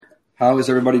How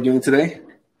is everybody doing today?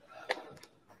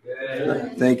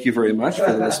 Good. Thank you very much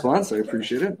for the response. I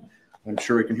appreciate it. I'm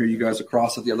sure we can hear you guys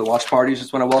across at the other watch parties.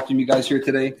 Just want to welcome you guys here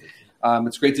today.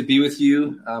 It's great to be with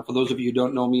you. For those of you who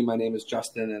don't know me, my name is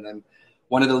Justin, and I'm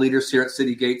one of the leaders here at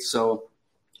City Gates. So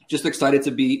just excited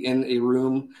to be in a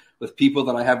room with people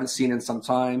that I haven't seen in some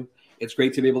time. It's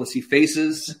great to be able to see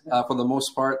faces, for the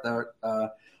most part,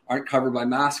 that aren't covered by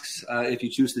masks, if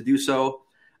you choose to do so.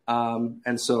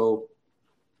 And so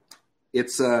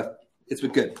it's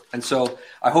been good. And so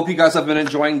I hope you guys have been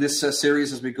enjoying this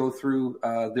series as we go through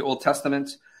the Old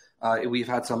Testament. We've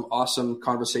had some awesome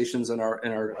conversations in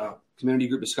our community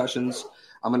group discussions.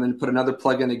 I'm going to put another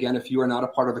plug in again. If you are not a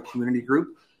part of a community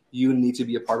group, you need to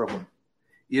be a part of one.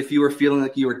 If you are feeling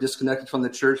like you are disconnected from the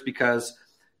church because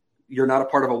you're not a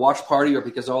part of a watch party or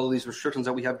because all of these restrictions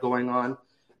that we have going on,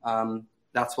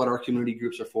 that's what our community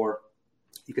groups are for.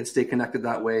 You can stay connected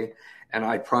that way. And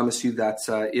I promise you that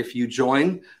if you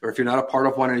join, or if you're not a part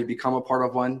of one and you become a part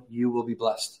of one, you will be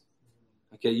blessed.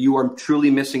 Okay, you are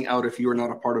truly missing out if you are not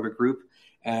a part of a group.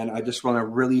 And I just want to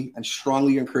really and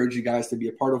strongly encourage you guys to be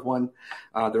a part of one.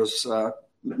 There's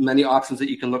many options that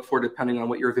you can look for depending on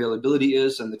what your availability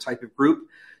is and the type of group.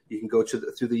 You can go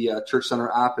through the Church Center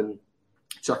app and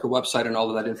check our website, and all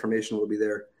of that information will be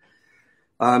there.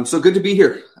 So good to be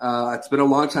here. It's been a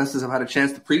long time since I've had a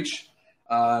chance to preach.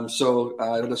 So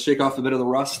to shake off a bit of the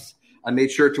rust, I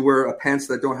made sure to wear pants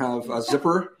that don't have a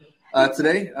zipper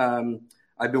today.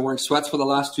 I've been wearing sweats for the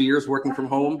last 2 years working from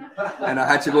home, and I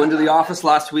had to go into the office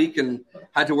last week and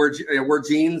had to wear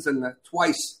jeans. And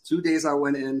twice, 2 days I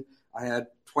went in, I had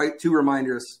two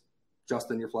reminders,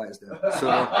 Justin, your fly is dead. So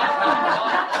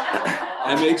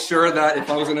I made sure that if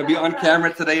I was going to be on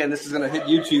camera today and this is going to hit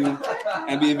YouTube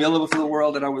and be available to the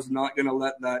world, that I was not going to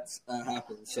let that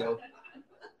happen.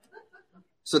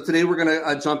 So today we're going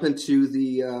to jump into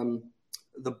the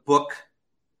book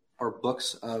or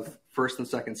books of 1st and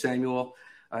 2nd Samuel.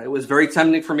 It was very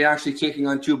tempting for me actually taking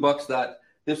on 2 books that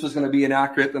this was going to be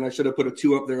inaccurate, and I should have put a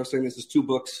 2 up there saying this is 2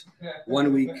 books,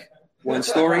 1 week, 1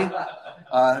 story.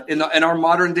 In our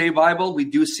modern day Bible, we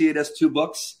do see it as 2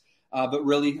 books, but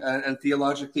really and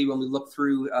theologically, when we look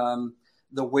through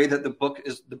the way that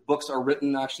the books are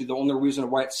written, actually the only reason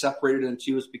why it's separated in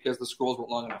 2 is because the scrolls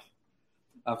weren't long enough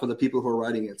for the people who are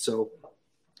writing it. So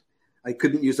I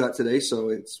couldn't use that today, so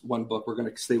it's 1 book. We're going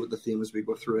to stay with the theme as we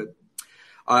go through it.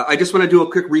 I just want to do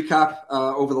a quick recap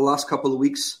over the last couple of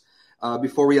weeks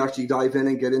before we actually dive in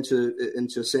and get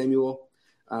into Samuel.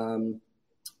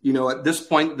 At this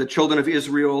point, the children of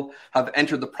Israel have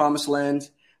entered the Promised Land,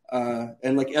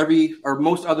 and like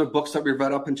most other books that we've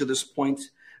read up until this point,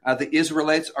 the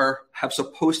Israelites have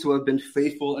supposed to have been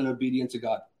faithful and obedient to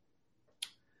God.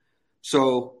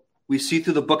 So we see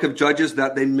through the book of Judges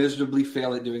that they miserably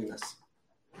fail at doing this.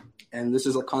 And this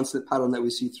is a constant pattern that we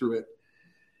see through it.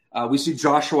 We see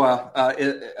Joshua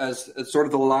as sort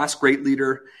of the last great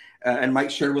leader. And Mike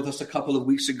shared with us a couple of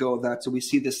weeks ago that we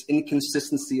see this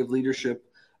inconsistency of leadership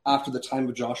after the time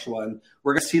of Joshua. And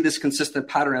we're going to see this consistent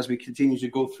pattern as we continue to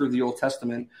go through the Old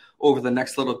Testament over the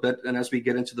next little bit and as we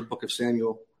get into the book of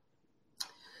Samuel.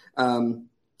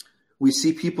 We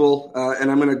see people, and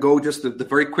I'm going to go just the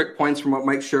very quick points from what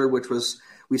Mike shared, which was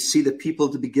we see the people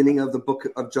at the beginning of the book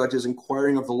of Judges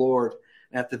inquiring of the Lord.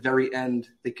 And at the very end,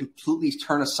 they completely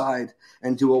turn aside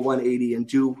and do a 180 and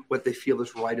do what they feel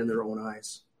is right in their own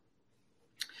eyes.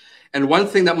 And one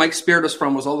thing that Mike spared us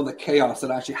from was all of the chaos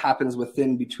that actually happens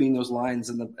between those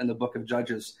lines in the book of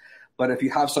Judges. But if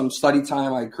you have some study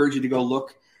time, I encourage you to go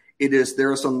look.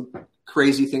 There are some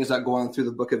crazy things that go on through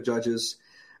the book of Judges.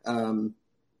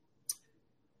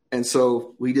 And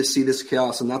so we just see this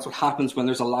chaos, and that's what happens when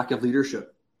there's a lack of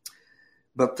leadership.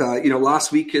 But,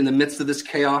 last week in the midst of this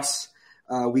chaos,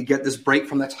 we get this break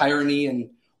from the tyranny, and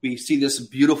we see this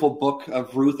beautiful book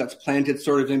of Ruth that's planted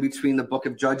sort of in between the book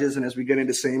of Judges. And as we get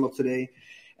into Samuel today,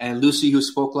 and Lucy, who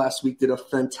spoke last week, did a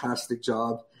fantastic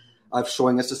job of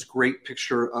showing us this great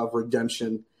picture of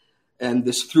redemption and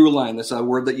this through line, this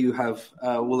word that you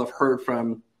will have heard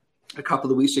from a couple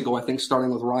of weeks ago, I think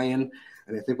starting with Ryan.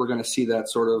 And I think we're going to see that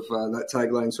sort of that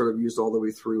tagline sort of used all the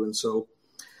way through. And so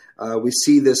we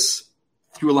see this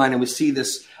through line, and we see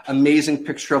this amazing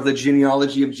picture of the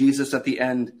genealogy of Jesus at the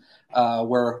end,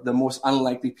 where the most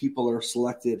unlikely people are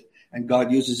selected, and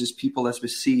God uses his people as we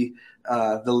see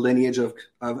the lineage of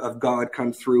God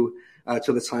come through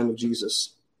to the time of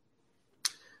Jesus.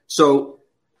 So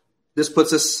this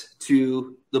puts us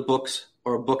to the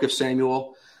book of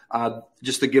Samuel.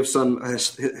 Just to give some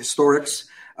historics,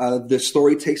 the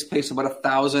story takes place about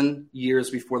 1,000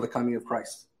 years before the coming of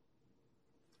Christ.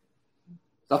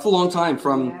 That's a long time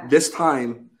from this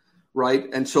time right?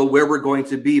 And so where we're going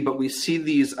to be, but we see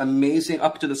these amazing,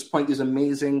 up to this point, these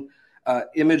amazing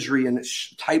imagery and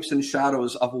types and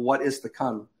shadows of what is to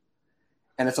come.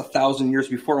 And it's 1,000 years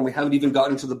before, and we haven't even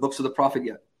gotten to the books of the prophet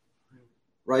yet,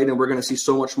 right? And we're going to see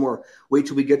so much more. Wait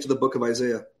till we get to the book of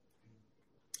Isaiah.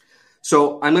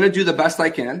 So I'm going to do the best I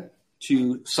can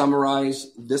to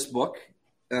summarize this book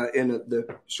in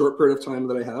the short period of time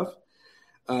that I have.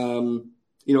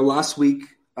 Last week,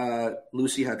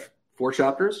 Lucy had 4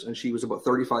 chapters, and she was about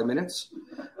 35 minutes.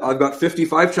 I've got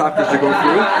 55 chapters to go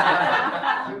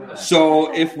through.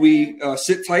 So if we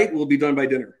sit tight, we'll be done by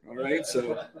dinner. All right.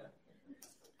 So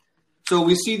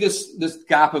we see this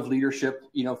gap of leadership,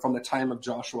 from the time of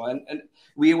Joshua, and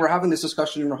we were having this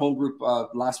discussion in our home group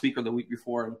last week or the week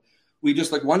before, and we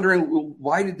just wondering,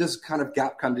 why did this kind of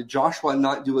gap come? Did Joshua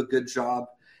not do a good job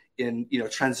in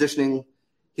transitioning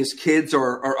his kids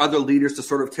or other leaders to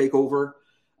sort of take over?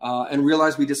 And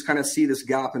realize we just kind of see this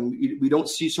gap, and we don't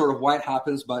see sort of why it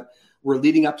happens, but we're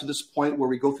leading up to this point where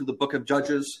we go through the book of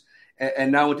Judges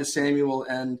and now into Samuel,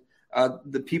 and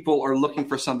the people are looking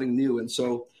for something new. And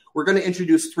so we're going to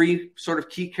introduce 3 sort of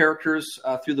key characters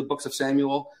through the books of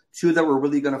Samuel, 2 that we're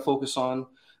really going to focus on.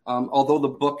 Although the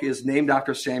book is named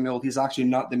after Samuel, he's actually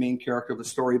not the main character of the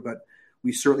story, but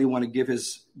we certainly want to give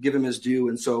him his due.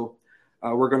 And so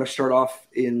we're going to start off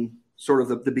in sort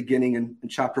of the beginning in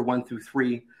chapter 1 through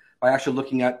 3 by actually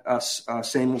looking at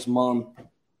Samuel's mom,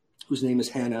 whose name is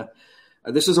Hannah.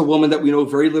 This is a woman that we know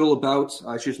very little about.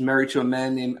 She was married to a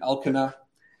man named Elkanah.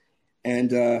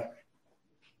 And,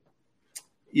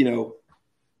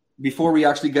 before we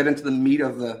actually get into the meat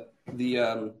of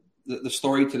the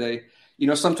story today,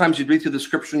 sometimes you read through the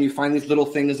scripture and you find these little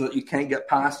things that you can't get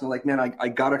past. And like, man, I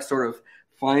got to sort of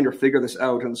find or figure this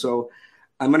out. And so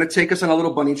I'm going to take us on a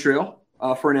little bunny trail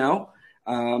for now.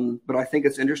 But I think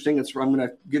it's interesting. I'm going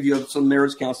to give you some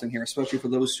marriage counseling here, especially for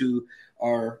those who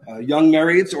are young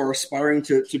marrieds or aspiring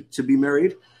to be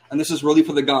married. And this is really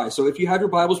for the guys. So if you have your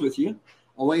Bibles with you,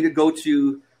 I want you to go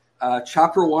to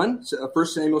chapter 1, 1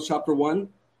 Samuel chapter 1,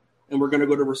 and we're going to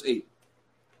go to verse 8.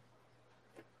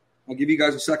 I'll give you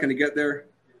guys a second to get there.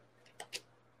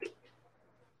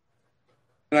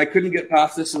 And I couldn't get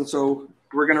past this, and so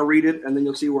we're going to read it, and then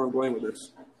you'll see where I'm going with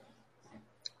this.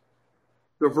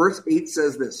 The verse 8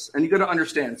 says this, and you got to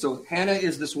understand. So Hannah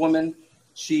is this woman.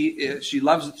 She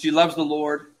loves the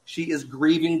Lord. She is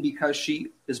grieving because she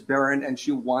is barren and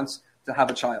she wants to have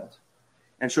a child.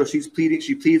 And so she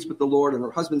pleads with the Lord, and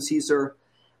her husband sees her,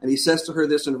 and he says to her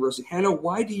this in verse 8, Hannah,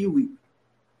 why do you weep?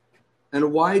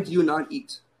 And why do you not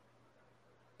eat?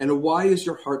 And why is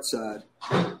your heart sad?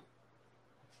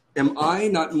 Am I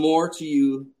not more to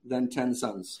you than 10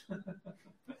 sons?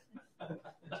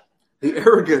 The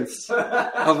arrogance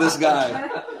of this guy.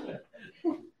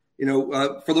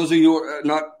 For those of you who are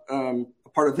not a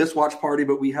part of this watch party,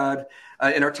 but we had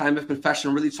in our time of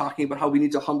confession really talking about how we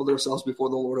need to humble ourselves before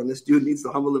the Lord, and this dude needs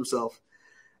to humble himself.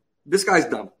 This guy's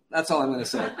dumb. That's all I'm going to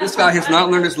say. This guy has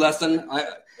not learned his lesson.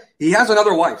 He has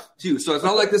another wife, too, so it's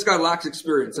not like this guy lacks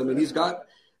experience. I mean, he's got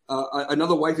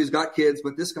another wife, he's got kids,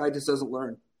 but this guy just doesn't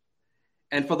learn.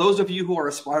 And for those of you who are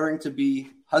aspiring to be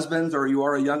husbands, or you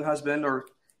are a young husband, or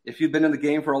if you've been in the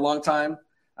game for a long time,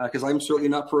 because I'm certainly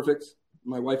not perfect.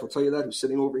 My wife will tell you that, who's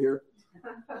sitting over here.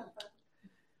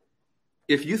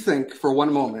 If you think for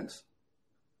one moment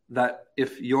that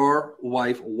if your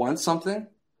wife wants something,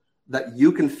 that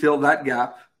you can fill that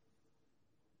gap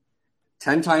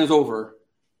 10 times over,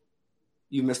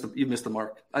 you missed the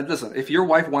mark. Listen, if your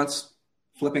wife wants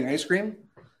flipping ice cream,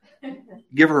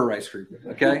 give her ice cream,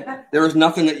 okay? There is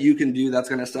nothing that you can do that's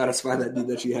going to satisfy that need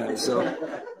that she has. So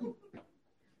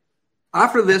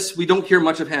after this, we don't hear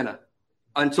much of Hannah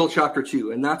until chapter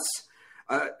 2. And that's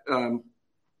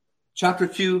chapter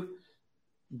 2.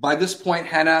 By this point,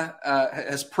 Hannah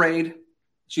has prayed.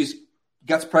 She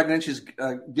gets pregnant. She's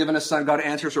given a son. God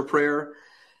answers her prayer.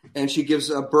 And she gives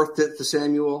birth to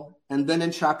Samuel. And then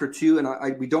in chapter 2,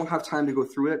 and we don't have time to go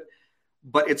through it,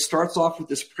 but it starts off with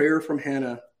this prayer from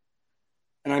Hannah.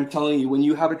 And I'm telling you, when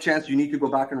you have a chance, you need to go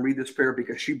back and read this prayer,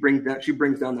 because she brings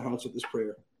down the house with this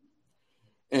prayer.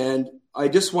 And I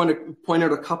just want to point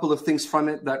out a couple of things from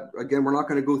it that, again, we're not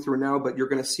going to go through now, but you're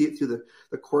going to see it through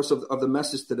the course of the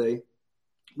message today.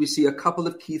 We see a couple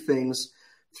of key things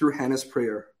through Hannah's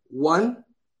prayer. One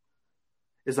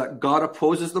is that God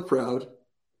opposes the proud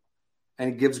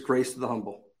and gives grace to the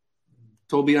humble.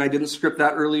 Toby and I didn't script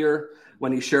that earlier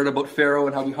when he shared about Pharaoh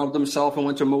and how he humbled himself and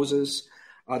went to Moses.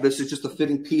 This is just a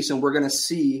fitting piece, and we're going to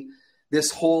see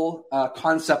this whole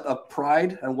concept of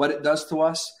pride and what it does to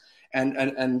us,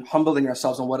 and humbling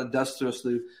ourselves and what it does to us,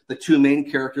 the 2 main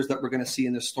characters that we're going to see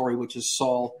in this story, which is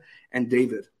Saul and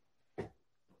David.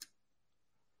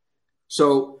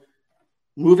 So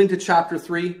moving to chapter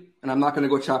 3, and I'm not going to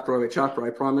go chapter by chapter, I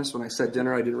promise. When I said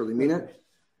dinner, I didn't really mean it.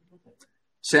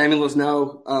 Samuel is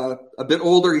now a bit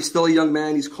older. He's still a young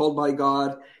man. He's called by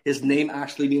God. His name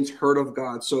actually means heard of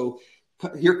God. So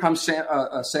here comes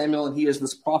Samuel, and he is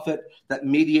this prophet that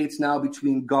mediates now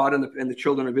between God and the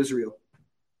children of Israel.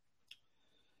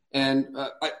 And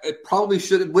it probably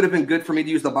would have been good for me to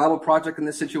use the Bible Project in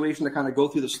this situation to kind of go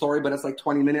through the story, but it's like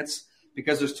 20 minutes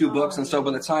because there's 2 books. And so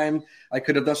by the time I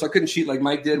could have done, so I couldn't cheat like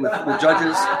Mike did with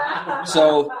Judges.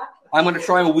 So I'm going to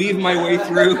try and weave my way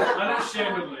through.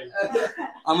 Unashamedly.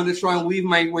 I'm going to try and weave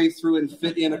my way through and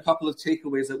fit in a couple of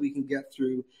takeaways that we can get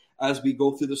through as we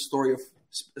go through the story of,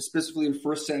 specifically in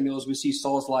 1 Samuel, as we see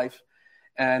Saul's life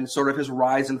and sort of his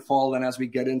rise and fall. And as we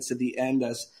get into the end,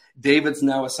 as David's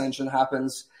now ascension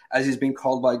happens, as he's being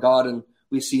called by God, and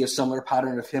we see a similar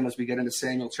pattern of him as we get into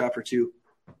Samuel chapter 2.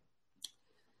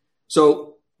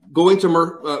 So going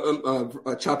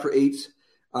to chapter 8,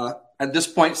 at this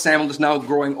point, Samuel is now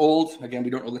growing old. Again, we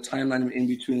don't know the timeline in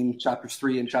between chapters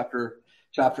 3 and chapter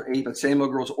 8, but Samuel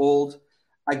grows old.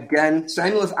 Again,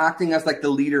 Samuel is acting as like the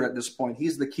leader at this point.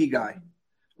 He's the key guy,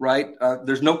 right?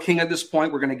 There's no king at this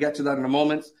point. We're going to get to that in a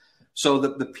moment. So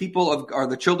the people or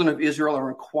the children of Israel are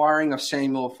inquiring of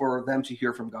Samuel for them to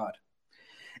hear from God.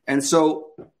 And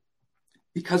so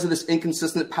because of this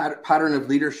inconsistent pattern of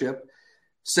leadership,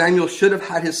 Samuel should have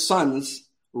had his sons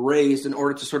raised in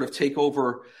order to sort of take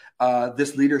over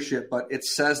this leadership. But it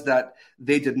says that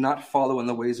they did not follow in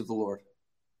the ways of the Lord.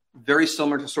 Very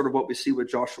similar to sort of what we see with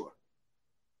Joshua.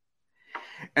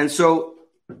 And so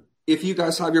if you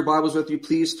guys have your Bibles with you,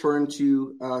 please turn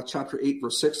to chapter 8,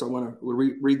 verse 6. I want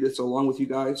to read this along with you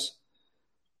guys.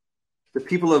 The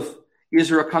people of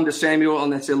Israel come to Samuel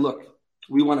and they say, look,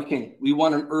 we want a king. We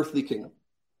want an earthly king.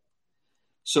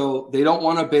 So they don't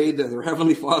want to obey their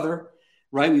heavenly father,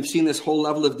 right? We've seen this whole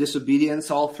level of disobedience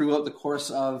all throughout the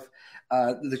course of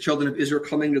the children of Israel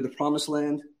coming to the promised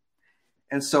land.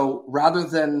 And so rather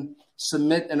than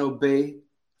submit and obey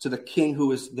to the king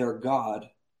who is their God,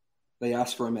 they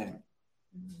ask for a man.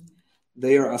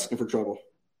 They are asking for trouble.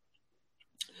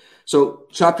 So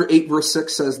chapter 8, verse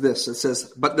 6 says this. It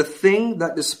says, but the thing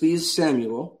that displeased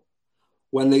Samuel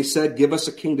when they said, give us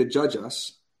a king to judge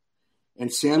us.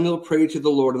 And Samuel prayed to the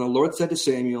Lord, and the Lord said to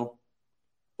Samuel,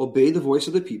 obey the voice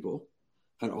of the people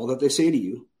and all that they say to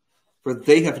you, for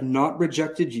they have not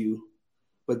rejected you,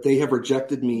 but they have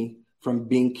rejected me from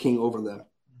being king over them.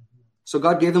 So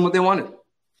God gave them what they wanted.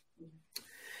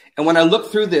 And when I look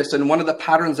through this, and one of the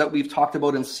patterns that we've talked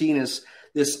about and seen is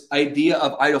this idea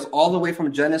of idols all the way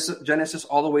from Genesis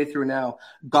all the way through now.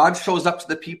 God shows up to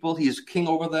the people. He is king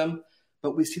over them.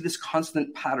 But we see this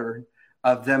constant pattern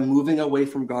of them moving away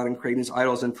from God and creating these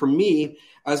idols. And for me,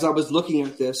 as I was looking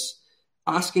at this,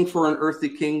 asking for an earthly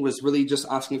king was really just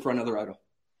asking for another idol.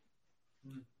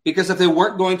 Because if they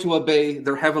weren't going to obey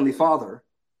their heavenly father,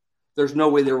 there's no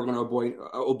way they were going to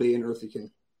obey an earthly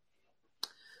king.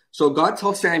 So God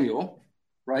tells Samuel,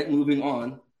 right, moving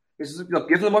on, he says,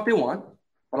 give them what they want,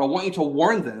 but I want you to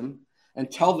warn them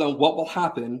and tell them what will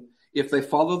happen if they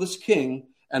follow this king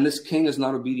and this king is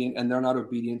not obedient and they're not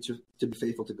obedient to be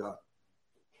faithful to God.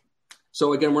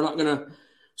 So again, we're not going to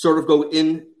sort of go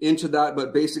into that,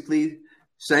 but basically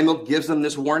Samuel gives them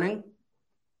this warning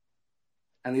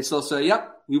and they still say,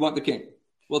 yep, we want the king.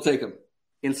 We'll take him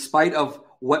in spite of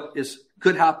what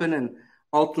could happen and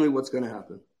ultimately what's going to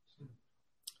happen.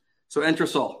 So enter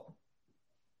Saul,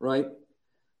 right?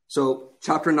 So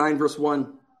chapter 9, verse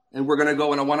 1, and we're going to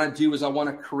go, and I want to do is I want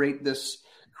to create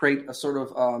a sort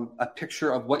of a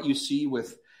picture of what you see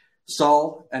with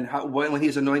Saul and how when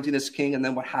he's anointed as king, and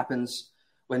then what happens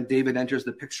when David enters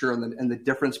the picture and the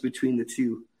difference between the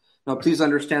two. Now, please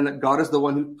understand that God is the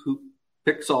one who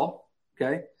picked Saul,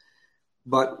 okay?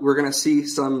 But we're going to see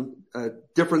some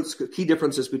key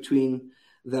differences between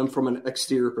them from an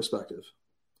exterior perspective.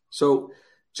 So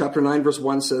chapter 9, verse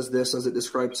 1 says this, as it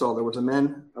describes Saul. There was a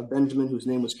man of Benjamin whose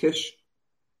name was Kish,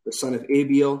 the son of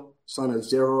Abiel, son of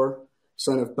Zeror,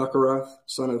 son of Bechorath,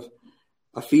 son of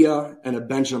Aphiah, and a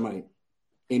Benjamite,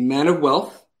 a man of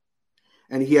wealth.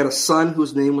 And he had a son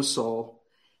whose name was Saul,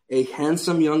 a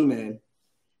handsome young man.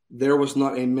 There was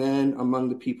not a man among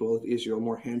the people of Israel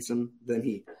more handsome than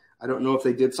he. I don't know if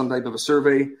they did some type of a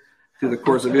survey through the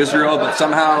course of Israel, but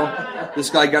somehow this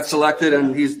guy got selected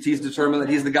and he's determined that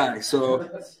he's the guy. So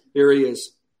here he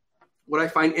is. What I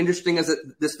find interesting is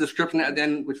that this description at the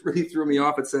end, which really threw me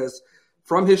off, it says,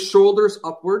 from his shoulders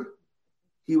upward,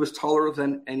 he was taller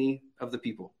than any of the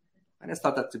people. I just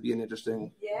thought that to be an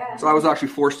interesting. Yeah. So I was actually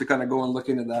forced to kind of go and look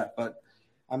into that. But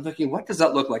I'm thinking, what does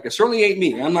that look like? It certainly ain't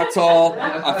me. I'm not tall.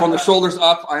 From the shoulders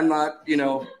up, I'm not,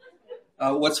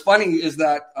 What's funny is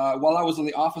that while I was in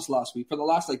the office last week, for the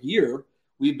last year,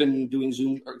 we've been doing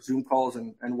Zoom calls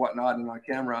and whatnot and on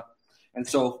camera. And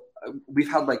so we've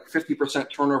had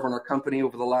 50% turnover in our company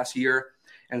over the last year.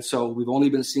 And so we've only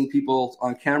been seeing people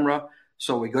on camera.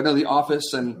 So we go to the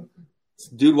office and this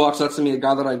dude walks up to me, a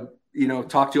guy that I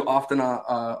talk to often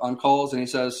on calls, and he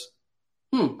says,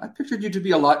 I pictured you to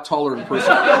be a lot taller in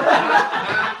person.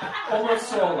 Almost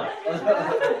taller.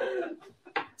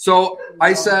 So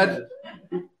I said,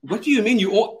 what do you mean?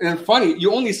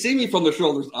 You only see me from the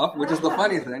shoulders up, which is the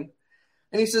funny thing.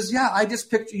 And he says, yeah, I just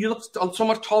pictured you look so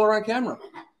much taller on camera,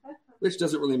 which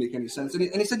doesn't really make any sense. And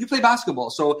he said, you play basketball.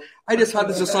 So I just had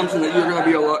this assumption that you're going to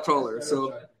be a lot taller.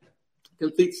 So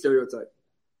complete stereotype.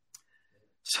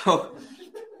 So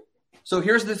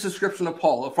here's the description of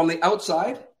Paul. From the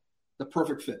outside, the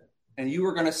perfect fit. And you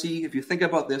are going to see, if you think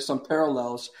about this, some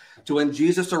parallels to when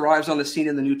Jesus arrives on the scene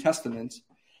in the New Testament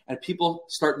and people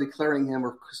start declaring him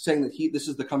or saying that this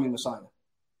is the coming Messiah.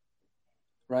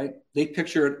 Right? They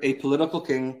pictured a political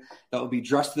king that would be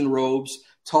dressed in robes,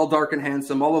 tall, dark, and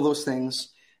handsome, all of those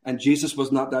things. And Jesus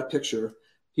was not that picture.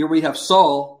 Here we have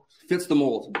Saul, fits the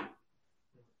mold.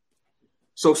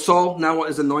 So Saul now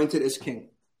is anointed as king.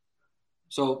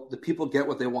 So the people get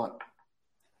what they want.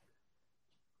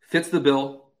 Fits the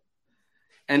bill.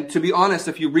 And to be honest,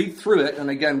 if you read through it, and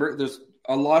again, there's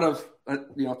a lot of,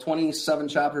 27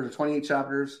 chapters or 28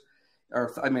 chapters,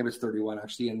 or maybe it's 31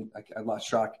 actually, and I lost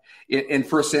track. In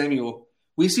 1 Samuel,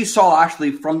 we see Saul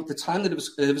actually from the time that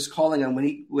it was calling him,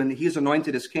 when he's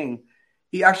anointed as king,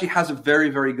 he actually has a very,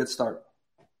 very good start.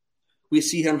 We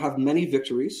see him have many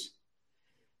victories,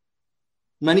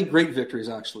 many great victories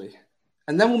actually.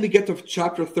 And then when we get to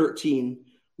chapter 13,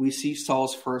 we see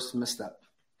Saul's first misstep.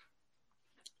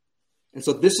 And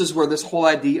so this is where this whole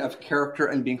idea of character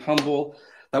and being humble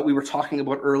that we were talking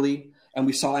about early, and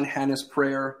we saw in Hannah's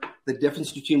prayer, the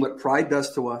difference between what pride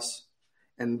does to us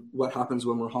and what happens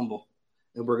when we're humble.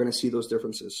 And we're going to see those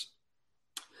differences.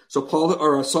 So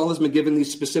Saul has been given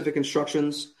these specific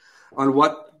instructions on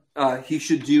what he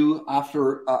should do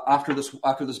after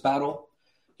this battle.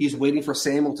 He's waiting for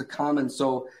Samuel to come, and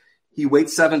so he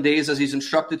waits 7 days as he's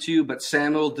instructed to, but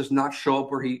Samuel does not show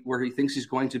up where he thinks he's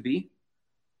going to be.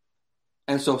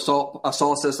 And so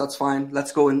Saul says, that's fine.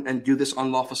 Let's go and do this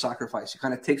unlawful sacrifice. He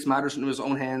kind of takes matters into his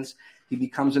own hands. He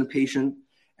becomes impatient.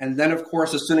 And then, of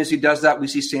course, as soon as he does that, we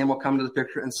see Samuel come into the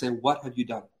picture and say, what have you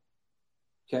done?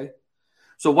 Okay.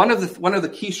 So one of the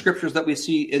key scriptures that we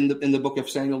see in the book of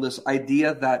Samuel, this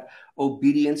idea that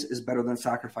obedience is better than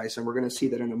sacrifice. And we're going to see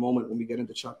that in a moment when we get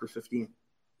into chapter 15.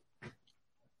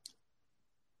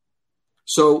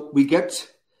 So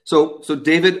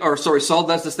Saul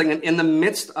does this thing, and in the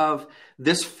midst of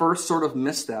this first sort of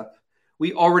misstep,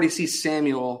 we already see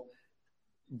Samuel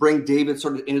bring David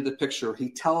sort of into the picture. He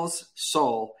tells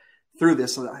Saul through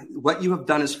this, what you have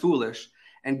done is foolish,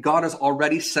 and God is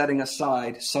already setting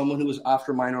aside someone who is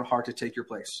after mine own heart to take your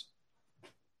place.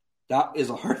 That is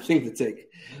a hard thing to take.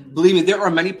 Believe me, there are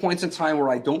many points in time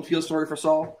where I don't feel sorry for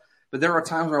Saul, but there are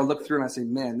times where I look through and I say,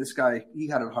 man, this guy, he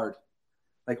had it hard.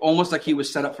 Almost like he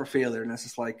was set up for failure. And it's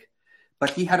just but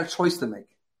he had a choice to make.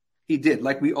 He did,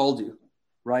 like we all do,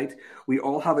 right? We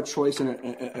all have a choice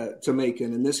to make.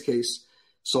 And in this case,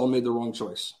 Saul made the wrong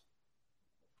choice.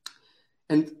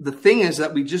 And the thing is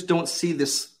that we just don't see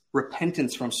this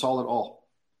repentance from Saul at all.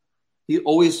 He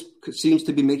always seems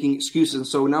to be making excuses. And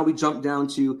so now we jump down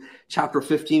to chapter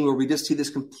 15, where we just see this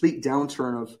complete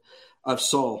downturn of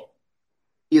Saul.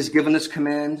 He is given this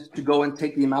command to go and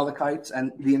take the Amalekites,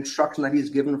 and the instruction that he's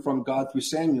given from God through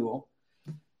Samuel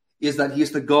is that he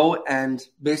is to go and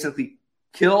basically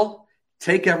kill,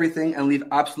 take everything, and leave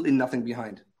absolutely nothing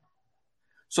behind.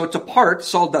 So to part,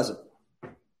 Saul does it.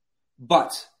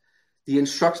 But the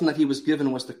instruction that he was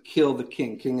given was to kill the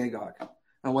king, King Agag.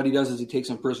 And what he does is he takes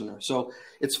him prisoner. So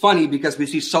it's funny because we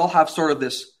see Saul have sort of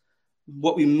this,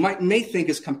 what we may think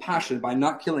is compassion by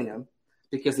not killing him,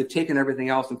 because they've taken everything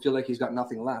else and feel like he's got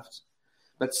nothing left.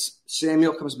 But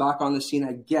Samuel comes back on the scene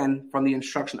again from the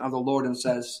instruction of the Lord and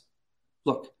says,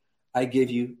 look, I gave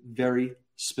you very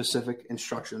specific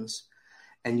instructions,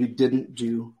 and you didn't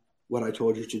do what I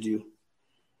told you to do.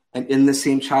 And in the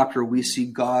same chapter, we see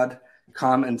God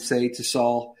come and say to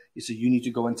Saul, he said, you need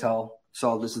to go and tell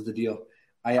Saul, this is the deal.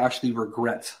 I actually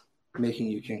regret making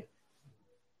you king.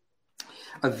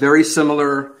 A very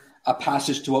similar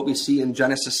passage to what we see in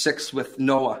Genesis 6 with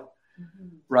Noah,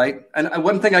 right? And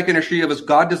one thing I can assure you of is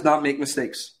God does not make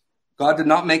mistakes. God did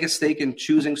not make a mistake in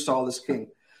choosing Saul as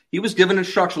king. He was given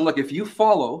instruction, look, if you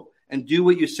follow and do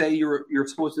what you say you're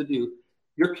supposed to do,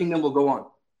 your kingdom will go on.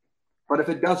 But if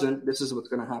it doesn't, this is what's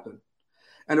going to happen.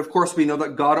 And of course, we know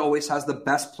that God always has the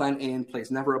best plan A in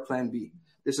place, never a plan B.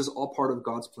 This is all part of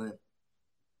God's plan.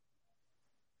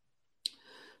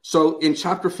 So in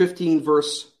chapter 15,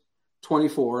 verse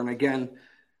 24, and again,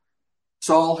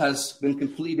 Saul has been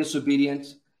completely disobedient.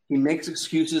 He makes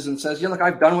excuses and says, yeah, look,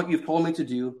 I've done what you've told me to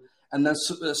do. And then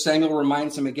Samuel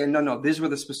reminds him again, no, these were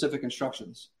the specific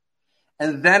instructions.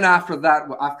 And then after that,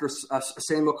 after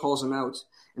Samuel calls him out,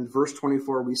 in verse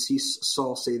 24, we see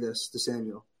Saul say this to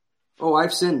Samuel. Oh,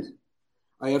 I've sinned.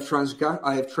 I have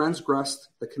transgressed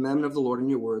the commandment of the Lord in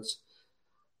your words.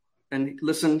 And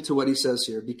listen to what he says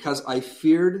here. Because I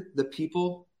feared the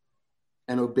people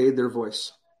and obeyed their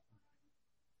voice.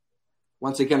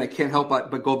 Once again, I can't help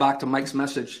but go back to Mike's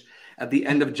message at the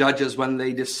end of Judges when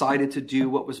they decided to do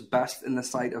what was best in the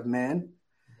sight of man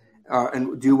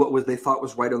and do what they thought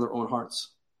was right on their own hearts.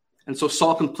 And so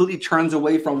Saul completely turns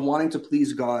away from wanting to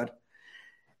please God,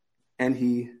 and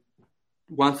he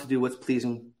wants to do what's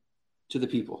pleasing to the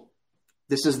people.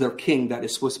 This is their king that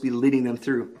is supposed to be leading them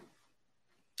through.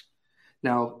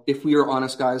 Now, if we are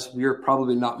honest, guys, we are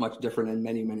probably not much different in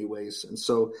many, many ways. And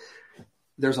so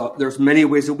there's many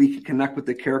ways that we can connect with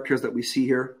the characters that we see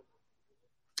here.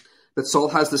 But Saul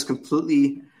has this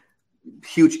completely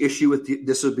huge issue with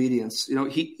disobedience. You know,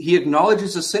 he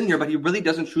acknowledges his sin here, but he really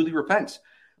doesn't truly repent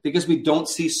because we don't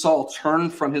see Saul turn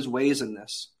from his ways in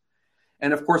this.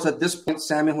 And of course, at this point,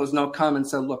 Samuel has now come and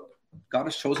said, look, God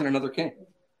has chosen another king,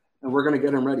 and we're going to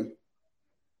get him ready.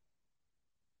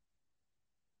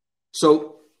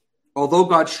 So, although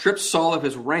God strips Saul of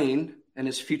his reign and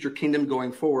his future kingdom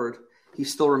going forward, he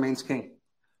still remains king.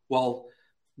 While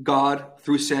God,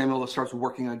 through Samuel, starts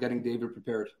working on getting David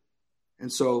prepared.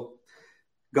 And so,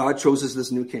 God chooses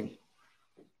this new king.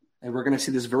 And we're going to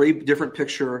see this very different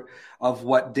picture of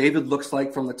what David looks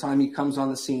like from the time he comes on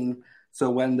the scene. So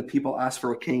when the people ask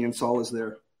for a king and Saul is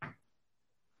there.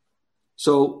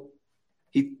 So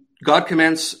God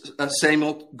commands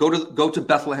Samuel, go to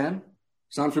Bethlehem.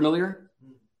 Sound familiar?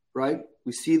 Right?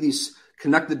 We see these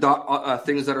connected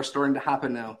things that are starting to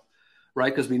happen now.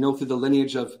 Right? Because we know through the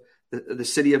lineage of the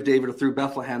city of David or through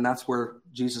Bethlehem, that's where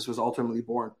Jesus was ultimately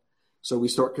born. So we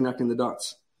start connecting the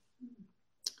dots.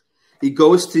 He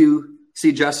goes to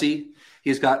see Jesse.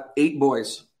 He's got 8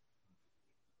 boys.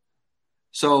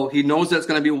 So he knows that's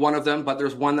going to be one of them, but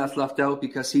there's one that's left out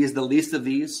because he is the least of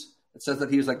these. It says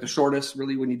that he was like the shortest,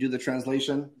 really, when you do the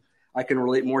translation. I can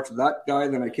relate more to that guy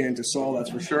than I can to Saul, that's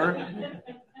for sure.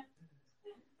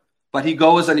 But he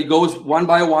goes one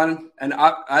by one, and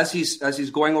as he's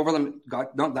going over them, God,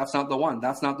 no, that's not the one.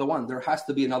 That's not the one. There has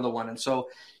to be another one. And so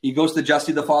he goes to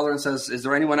Jesse, the father, and says, is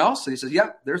there anyone else? And he says,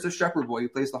 yeah, there's a shepherd boy who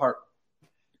plays the harp.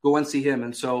 Go and see him.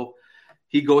 And so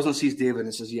he goes and sees David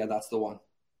and says, yeah, that's the one.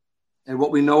 And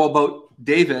what we know about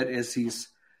David is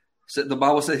the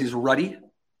Bible says he's ruddy,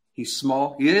 he's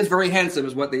small. He is very handsome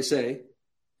is what they say,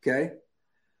 okay?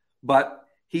 But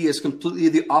he is completely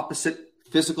the opposite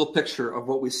physical picture of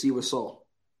what we see with Saul.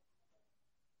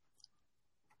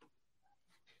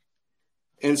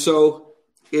 And so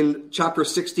in chapter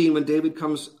 16, when David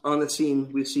comes on the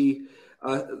scene, we see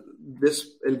this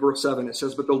in verse 7. It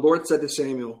says, but the Lord said to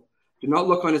Samuel, do not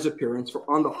look on his appearance, or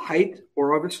on the height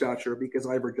or of his stature, because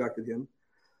I have rejected him.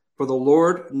 For the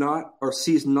Lord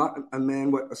sees not a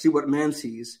man what man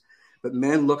sees, but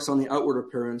man looks on the outward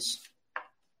appearance,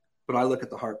 but I look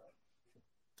at the heart.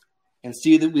 And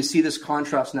we see this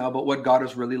contrast now about what God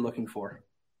is really looking for.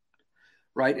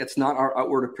 Right? It's not our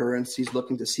outward appearance. He's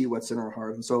looking to see what's in our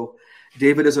heart. And so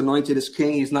David is anointed as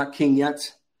king. He's not king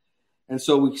yet. And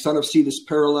so we sort of see this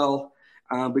parallel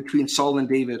between Saul and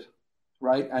David.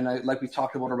 Right? And like we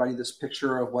talked about already, this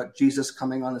picture of what Jesus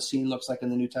coming on the scene looks like in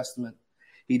the New Testament.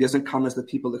 He doesn't come as the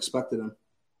people expected him.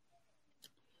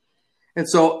 And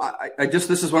so this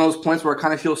is one of those points where I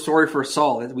kind of feel sorry for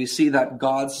Saul. We see that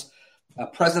God's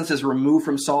presence is removed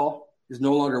from Saul, is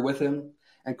no longer with him.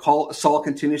 And Saul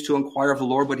continues to inquire of the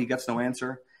Lord, but he gets no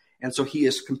answer. And so he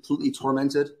is completely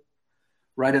tormented.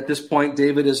 Right at this point,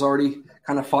 David has already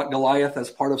kind of fought Goliath as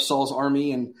part of Saul's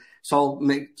army. And Saul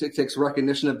takes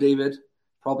recognition of David.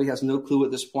 Probably has no clue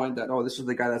at this point that, this is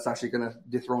the guy that's actually going to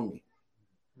dethrone me.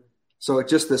 So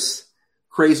it's just this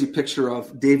crazy picture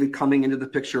of David coming into the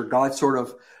picture, God sort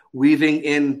of weaving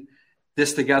in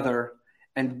this together.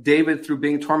 And David, through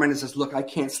being tormented, says, look, I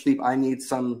can't sleep. I need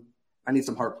some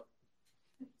harp.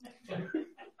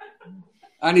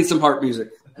 I need some harp music.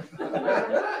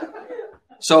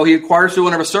 So he inquires to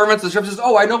one of his servants. The servant says,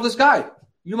 I know this guy.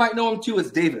 You might know him too.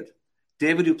 It's David.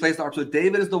 David who plays the harp. So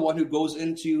David is the one who goes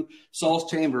into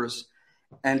Saul's chambers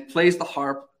and plays the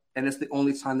harp. And it's the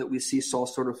only time that we see Saul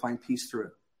sort of find peace through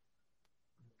it.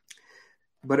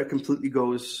 But it completely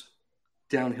goes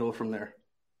downhill from there.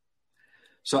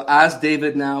 So as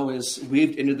David now is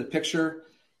weaved into the picture,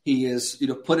 he is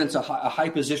put into a high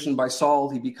position by Saul.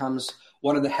 He becomes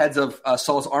one of the heads of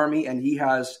Saul's army, and he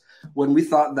has, when we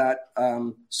thought that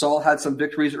Saul had some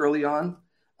victories early on,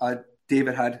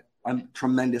 David had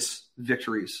tremendous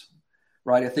victories,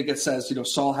 right? I think it says,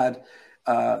 Saul had,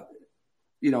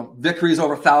 victories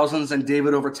over thousands and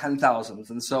David over 10,000s.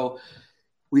 And so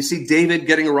we see David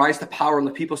getting a rise to power, and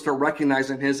the people start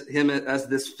recognizing him as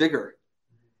this figure.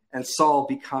 And Saul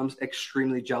becomes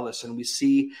extremely jealous. And we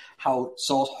see how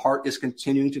Saul's heart is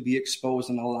continuing to be exposed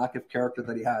and the lack of character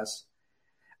that he has.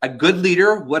 A good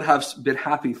leader would have been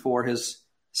happy for his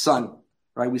son,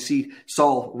 right? We see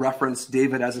Saul reference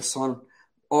David as a son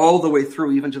all the way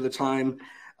through, even to the time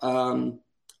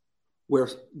where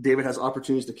David has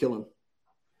opportunities to kill him.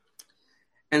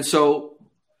 And so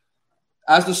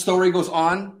as the story goes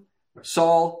on,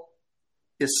 Saul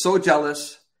is so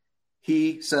jealous,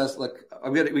 he says, look,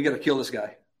 we got to kill this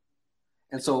guy.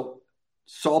 And so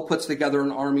Saul puts together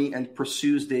an army and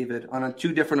pursues David on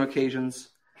 2 different occasions.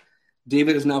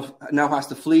 David is now has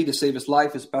to flee to save his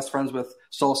life. His best friends with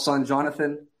Saul's son,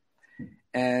 Jonathan.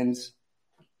 And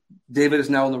David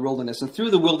is now in the wilderness. And through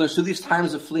the wilderness, through these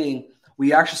times of fleeing,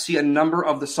 we actually see a number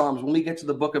of the Psalms. When we get to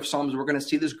the book of Psalms, we're going to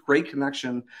see this great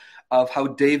connection of how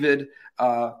David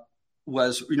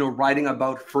was, writing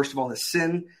about, first of all, his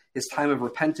sin, his time of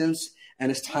repentance, and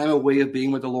his time away of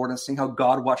being with the Lord, and seeing how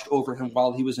God watched over him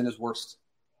while he was in his worst,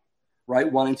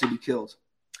 right? Wanting to be killed.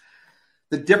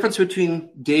 The difference between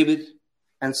David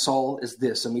and Saul is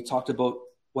this, and we talked about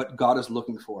what God is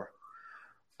looking for.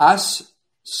 As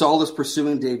Saul is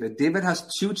pursuing David, David has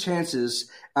 2 chances,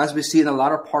 as we see in the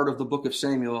latter part of the book of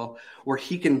Samuel, where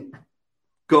he can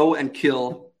go and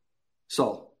kill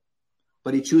Saul.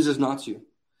 But he chooses not to.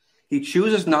 He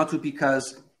chooses not to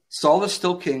because Saul is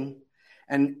still king,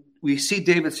 and we see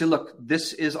David say, look,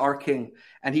 this is our king.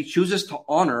 And he chooses to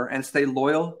honor and stay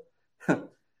loyal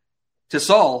to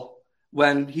Saul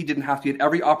when he didn't have to. He had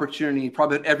every opportunity,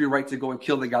 probably had every right to go and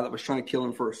kill the guy that was trying to kill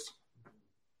him first.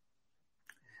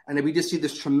 And then we just see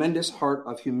this tremendous heart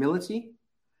of humility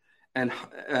and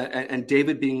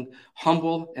David being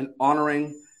humble and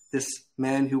honoring this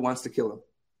man who wants to kill him.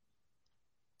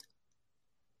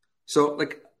 So,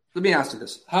 let me ask you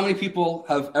this. How many people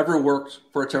have ever worked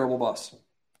for a terrible boss?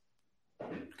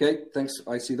 Okay, thanks.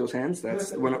 I see those hands.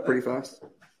 That went up pretty fast.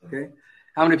 Okay.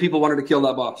 How many people wanted to kill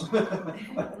that boss?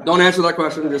 Don't answer that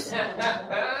question. Just.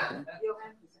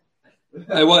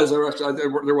 There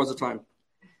was a time.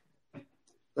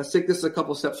 Let's take this a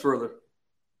couple steps further.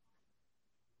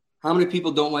 How many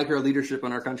people don't like our leadership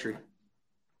in our country?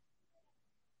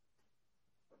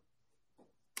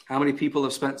 How many people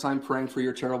have spent time praying for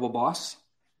your terrible boss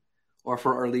or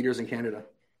for our leaders in Canada?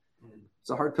 It's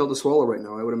a hard pill to swallow right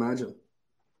now, I would imagine.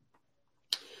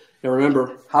 Now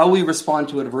remember, how we respond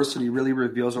to adversity really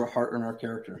reveals our heart and our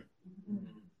character.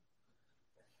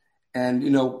 And,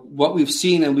 what we've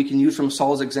seen, and we can use from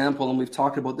Saul's example, and we've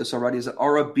talked about this already, is that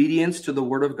our obedience to the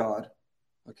word of God,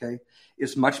 okay,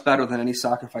 is much better than any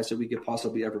sacrifice that we could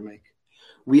possibly ever make.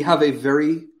 We have a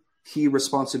very key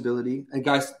responsibility. And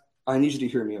guys, I need you to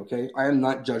hear me, okay? I am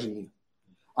not judging you.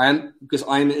 Because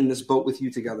I'm in this boat with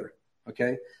you together,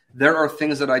 okay? There are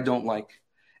things that I don't like.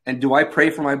 And do I pray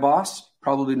for my boss?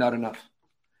 Probably not enough.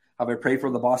 Have I prayed for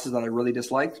the bosses that I really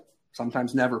disliked?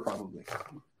 Sometimes never, probably.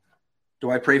 Do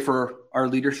I pray for our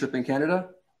leadership in Canada?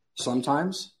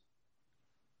 Sometimes.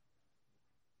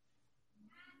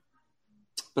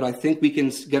 But I think we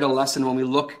can get a lesson when we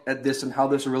look at this and how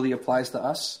this really applies to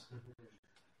us,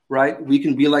 right? We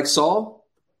can be like Saul,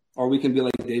 or we can be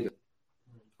like David,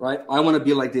 right? I want to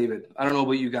be like David. I don't know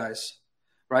about you guys,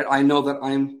 right? I know that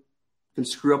I can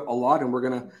screw up a lot, and we're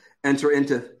going to enter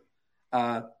into,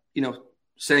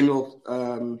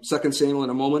 Samuel, 2 Samuel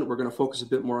in a moment. We're going to focus a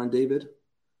bit more on David.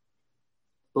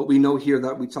 But we know here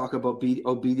that we talk about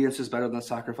obedience is better than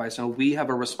sacrifice. And we have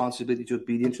a responsibility to be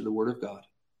obedient to the word of God,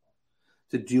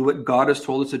 to do what God has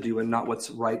told us to do and not what's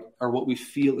right or what we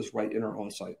feel is right in our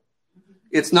own sight.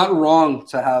 It's not wrong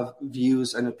to have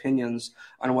views and opinions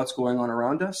on what's going on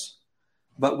around us,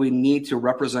 but we need to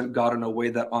represent God in a way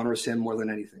that honors him more than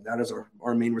anything. That is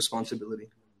our main responsibility.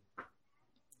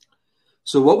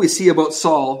 So what we see about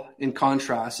Saul, in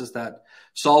contrast, is that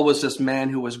Saul was this man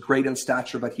who was great in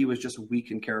stature, but he was just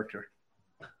weak in character.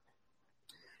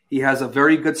 He has a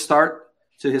very good start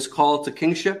to his call to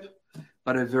kingship,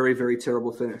 but a very, very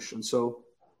terrible finish. And so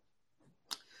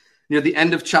near the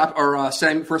end of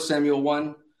 1 Samuel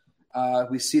 1,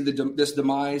 we see this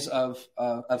demise of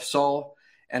Saul,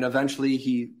 and eventually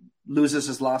he loses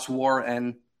his last war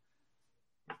and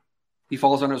he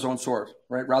falls on his own sword,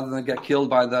 right? Rather than get killed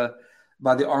by the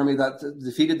by the army that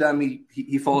defeated them.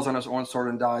 He falls on his own sword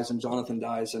and dies, and Jonathan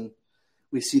dies, and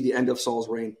we see the end of Saul's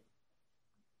reign.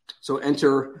 So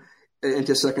enter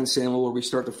into 2 Samuel, where we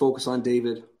start to focus on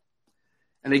David.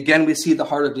 And again, we see the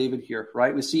heart of David here,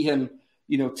 right? We see him,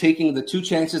 taking the 2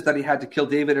 chances that he had to kill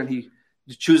David, and he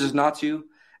chooses not to.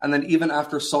 And then even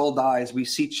after Saul dies, we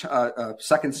see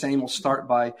 2 Samuel start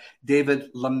by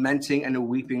David lamenting and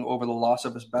weeping over the loss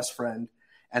of his best friend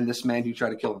and this man who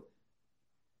tried to kill him.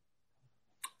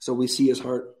 So we see his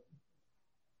heart.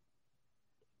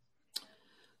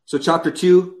 So chapter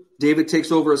 2, David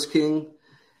takes over as king,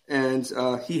 and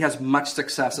he has much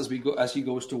success as he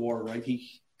goes to war, right?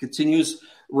 He continues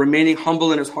remaining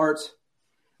humble in his heart.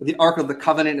 The Ark of the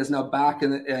Covenant is now back,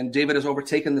 and David has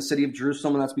overtaken the city of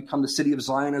Jerusalem, and that's become the city of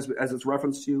Zion, as it's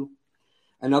referenced to.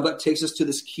 And now that takes us to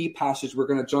this key passage. We're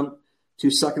going to jump to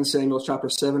 2 Samuel chapter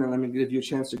 7, and I'm going to give you a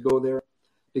chance to go there,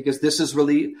 because this is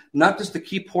really not just the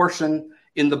key portion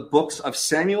in the books of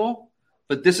Samuel,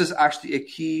 but this is actually a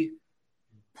key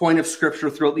point of scripture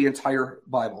throughout the entire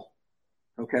Bible.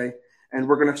 Okay? And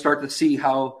we're going to start to see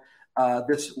how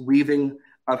this weaving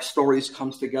of stories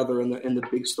comes together in the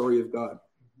big story of God.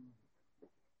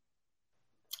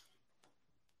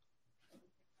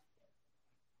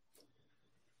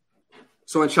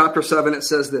 So in chapter 7, it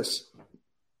says this.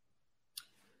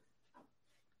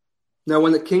 Now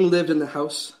when the king lived in the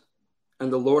house,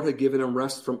 and the Lord had given him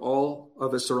rest from all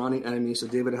of his surrounding enemies, so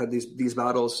David had these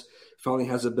battles, finally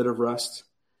has a bit of rest.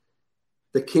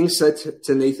 The king said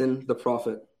to Nathan the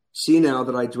prophet, "See now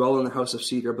that I dwell in the house of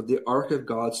cedar, but the ark of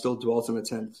God still dwells in a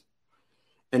tent."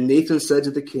 And Nathan said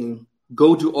to the king,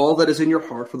 "Go do all that is in your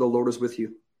heart, for the Lord is with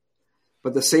you."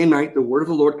 But the same night the word of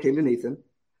the Lord came to Nathan,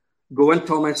 "Go and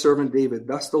tell my servant David,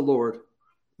 thus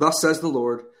says the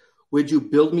Lord, would you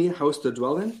build me a house to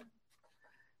dwell in?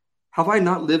 Have I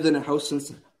not lived in a house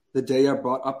since the day I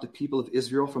brought up the people of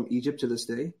Israel from Egypt to this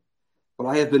day? But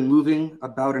I have been moving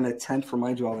about in a tent for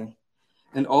my dwelling.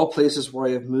 In all places where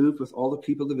I have moved with all the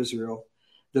people of Israel,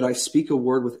 did I speak a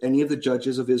word with any of the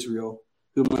judges of Israel,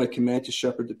 whom I command to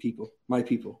shepherd the people, my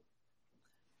people?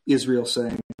 Israel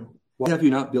saying, why have you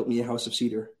not built me a house of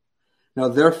cedar? Now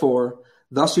therefore,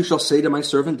 thus you shall say to my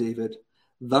servant David,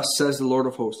 thus says the Lord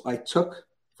of hosts, I took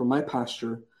from my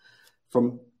pasture,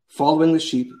 from following the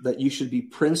sheep, that you should be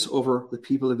prince over the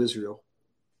people of Israel."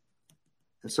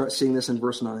 And start seeing this in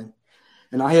verse 9.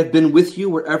 "And I have been with you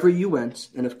wherever you went,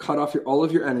 and have cut off all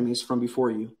of your enemies from before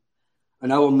you.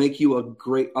 And I will make for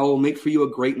you a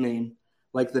great name,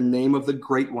 like the name of the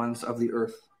great ones of the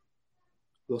earth."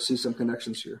 We'll see some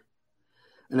connections here.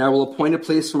 "And I will appoint a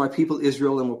place for my people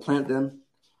Israel, and will plant them,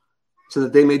 so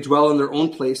that they may dwell in their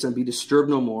own place and be disturbed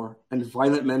no more, and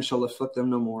violent men shall afflict them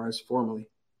no more as formerly.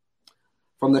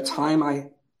 From the time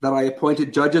that I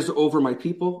appointed judges over my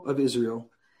people of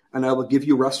Israel, and I will give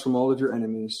you rest from all of your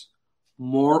enemies.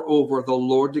 Moreover, the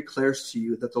Lord declares to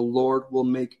you that the Lord will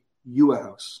make you a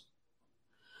house.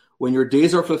 When your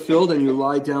days are fulfilled and you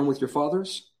lie down with your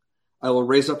fathers, I will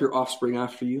raise up your offspring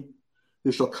after you,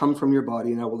 who shall come from your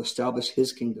body, and I will establish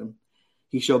his kingdom.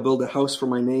 He shall build a house for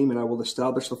my name, and I will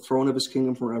establish the throne of his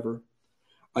kingdom forever.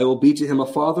 I will be to him a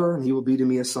father, and he will be to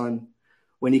me a son.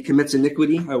 When he commits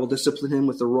iniquity, I will discipline him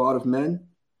with the rod of men,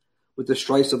 with the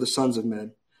stripes of the sons of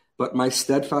men. But my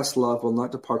steadfast love will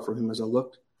not depart from him, as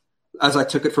I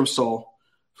took it from Saul,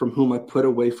 from whom I put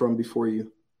away from before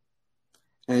you.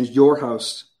 And your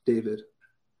house, David,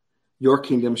 your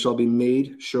kingdom shall be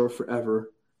made sure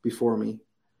forever before me.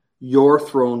 Your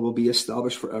throne will be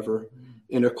established forever,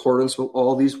 in accordance with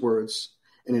all these words,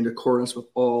 and in accordance with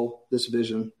all this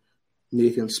vision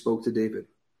Nathan spoke to David."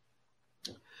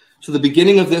 So the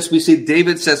beginning of this, we see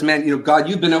David says, man, God,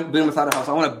 you've been without a house.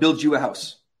 I want to build you a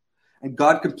house. And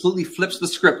God completely flips the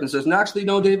script and says, no, actually,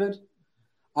 no, David,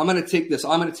 I'm going to take this.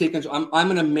 I'm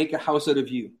going to make a house out of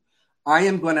you. I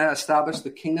am going to establish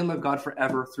the kingdom of God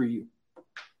forever through you.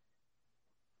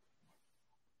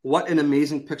 What an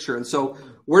amazing picture. And so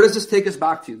where does this take us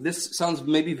back to? This sounds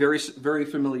maybe very, very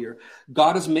familiar.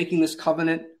 God is making this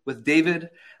covenant with David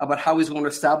about how he's going to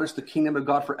establish the kingdom of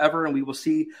God forever. And we will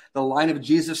see the line of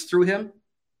Jesus through him.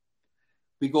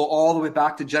 We go all the way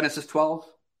back to Genesis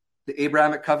 12, the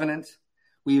Abrahamic covenant.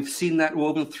 We've seen that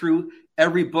woven through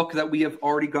every book that we have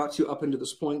already got to up into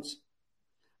this point.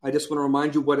 I just want to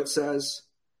remind you what it says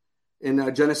in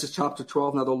Genesis chapter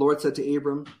 12. Now the Lord said to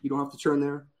Abram, you don't have to turn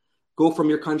there. Go from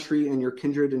your country and your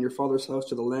kindred and your father's house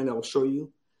to the land I will show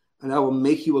you, and I will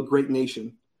make you a great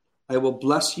nation. I will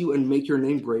bless you and make your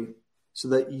name great, so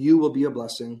that you will be a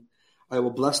blessing. I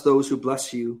will bless those who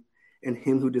bless you, and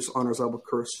him who dishonors I will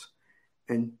curse.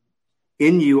 And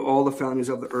in you all the families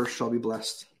of the earth shall be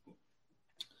blessed.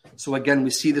 So again, we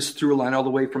see this through line all the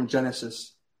way from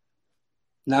Genesis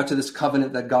now to this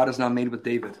covenant that God has now made with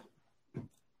David.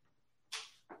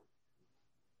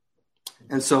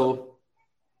 And so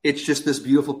it's just this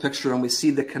beautiful picture, and we see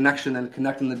the connection and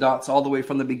connecting the dots all the way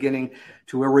from the beginning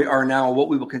to where we are now, and what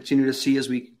we will continue to see as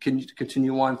we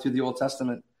continue on through the Old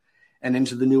Testament and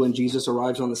into the New, and Jesus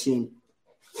arrives on the scene.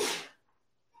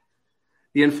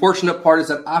 The unfortunate part is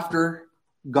that after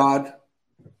God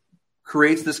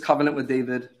creates this covenant with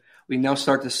David, we now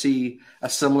start to see a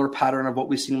similar pattern of what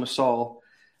we've seen with Saul.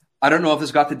 I don't know if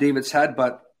this got to David's head,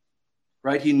 but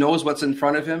right, he knows what's in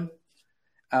front of him.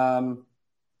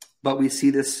 But we see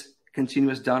this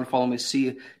continuous downfall, and we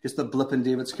see just a blip in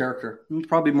David's character.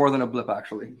 Probably more than a blip,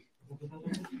 actually.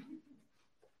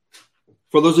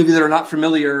 For those of you that are not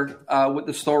familiar with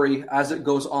the story, as it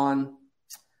goes on,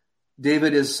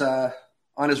 David is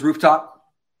on his rooftop.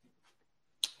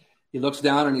 He looks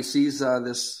down and he sees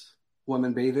this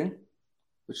woman bathing,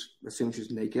 which assumes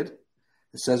she's naked.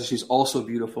 It says that she's also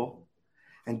beautiful.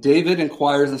 And David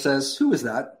inquires and says, "Who is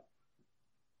that?"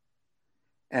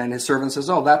 And his servant says,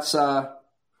 "Oh, that's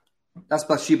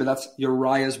Bathsheba. That's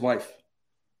Uriah's wife."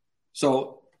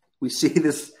 So we see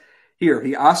this here.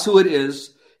 He asks who it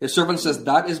is. His servant says,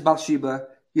 "That is Bathsheba.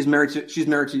 She's married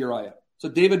to Uriah." So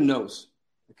David knows.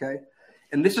 Okay?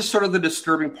 And this is sort of the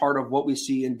disturbing part of what we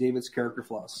see in David's character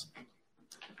flaws.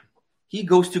 He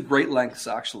goes to great lengths,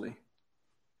 actually,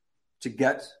 to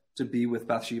get to be with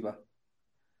Bathsheba.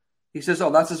 He says, "Oh,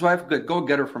 that's his wife? Good. Go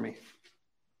get her for me."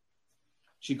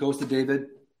 She goes to David.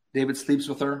 David sleeps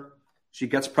with her. She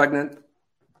gets pregnant.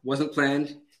 Wasn't planned.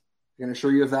 I'm going to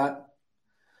assure you of that.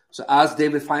 So as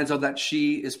David finds out that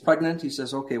she is pregnant, he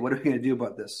says, "Okay, what are we going to do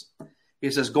about this?"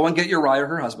 He says, "Go and get Uriah,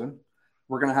 her husband.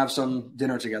 We're going to have some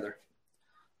dinner together."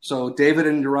 So David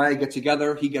and Uriah get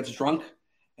together. He gets drunk.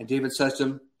 And David says to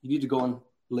him, "You need to go and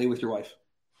lay with your wife."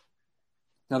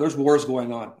 Now there's wars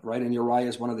going on, right? And Uriah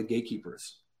is one of the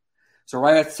gatekeepers. So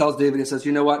Uriah tells David, he says,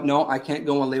 "You know what? No, I can't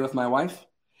go and lay with my wife.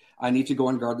 I need to go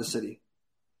and guard the city."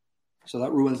 So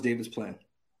that ruins David's plan.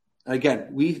 And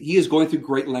again, he is going through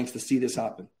great lengths to see this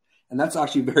happen. And that's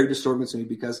actually very disturbing to me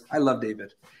because I love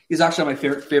David. He's actually my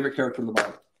favorite character in the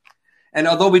Bible. And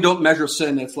although we don't measure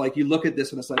sin, it's like you look at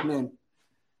this and it's like, man,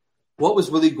 what was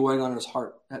really going on in his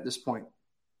heart at this point,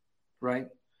 right?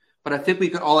 But I think we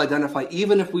can all identify,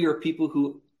 even if we are people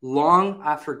who long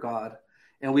after God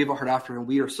and we have a heart after him,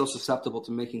 we are so susceptible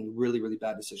to making really, really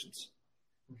bad decisions.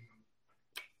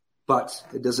 But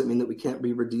it doesn't mean that we can't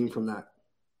be redeemed from that.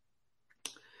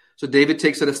 So David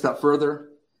takes it a step further.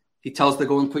 He tells to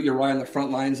go and put Uriah on the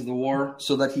front lines of the war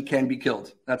so that he can be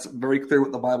killed. That's very clear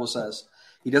what the Bible says.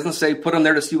 He doesn't say put him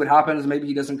there to see what happens. Maybe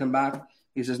he doesn't come back.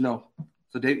 He says no.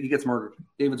 So he gets murdered.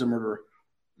 David's a murderer.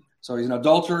 So he's an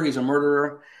adulterer. He's a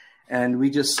murderer. And we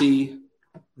just see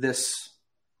this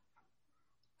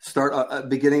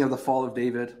beginning of the fall of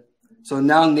David. So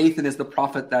now Nathan is the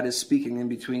prophet that is speaking in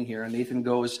between here. And Nathan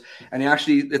goes, and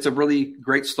it's a really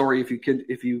great story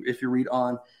if you read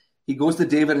on. He goes to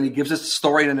David and he gives us a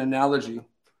story and an analogy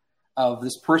of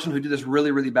this person who did this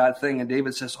really, really bad thing. And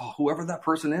David says, "Oh, whoever that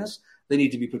person is, they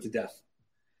need to be put to death."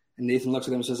 And Nathan looks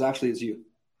at him and says, "Actually, it's you."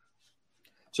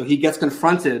 So he gets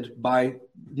confronted by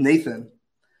Nathan.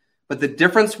 But the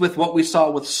difference with what we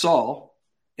saw with Saul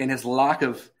and his lack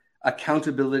of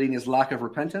accountability and his lack of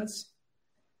repentance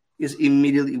is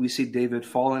immediately we see David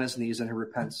fall on his knees and he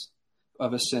repents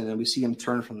of his sin. And we see him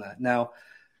turn from that. Now,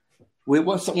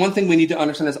 one thing we need to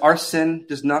understand is our sin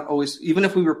does not always, even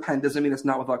if we repent, doesn't mean it's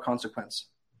not without consequence.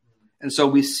 And so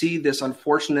we see this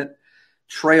unfortunate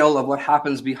trail of what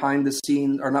happens behind the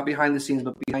scenes, or not behind the scenes,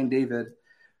 but behind David.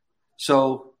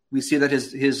 So we see that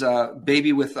his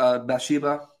baby with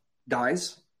Bathsheba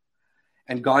dies.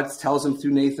 And God tells him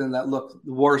through Nathan that, look,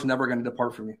 the war is never going to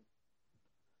depart from you.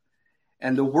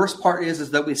 And the worst part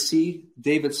is that we see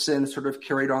David's sin sort of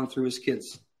carried on through his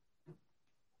kids.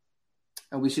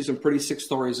 And we see some pretty sick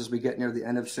stories as we get near the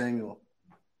end of Samuel.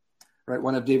 Right?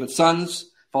 One of David's sons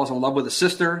falls in love with his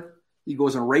sister. He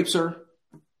goes and rapes her.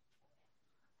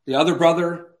 The other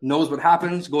brother knows what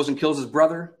happens, goes and kills his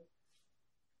brother.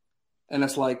 And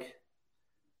it's like,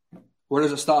 where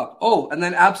does it stop? Oh, and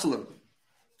then Absalom.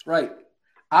 Right.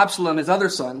 Absalom, his other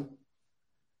son,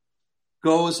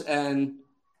 goes and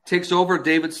takes over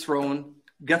David's throne,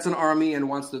 gets an army, and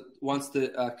wants to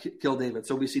kill David.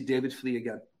 So we see David flee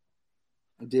again.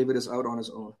 And David is out on his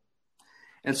own.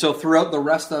 And so throughout the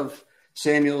rest of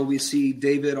Samuel, we see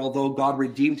David, although God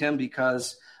redeemed him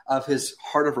because of his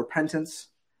heart of repentance,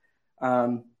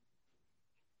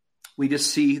 we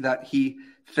just see that he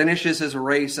finishes his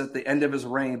race at the end of his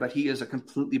reign, but he is a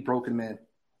completely broken man.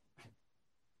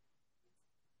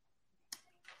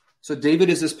 So David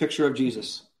is this picture of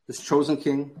Jesus, this chosen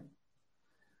king.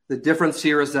 The difference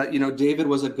here is that, David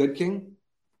was a good king,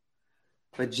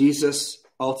 but Jesus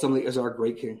ultimately is our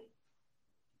great king.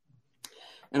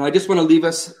 And I just want to leave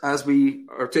us, as we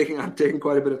are I'm taking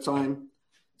quite a bit of time,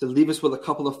 to leave us with a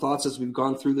couple of thoughts as we've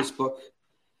gone through this book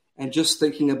and just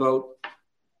thinking about,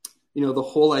 the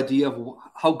whole idea of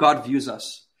how God views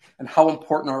us and how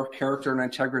important our character and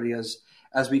integrity is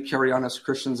as we carry on as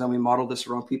Christians and we model this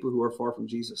around people who are far from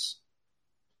Jesus.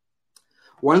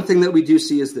 One thing that we do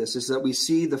see is that we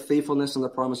see the faithfulness and the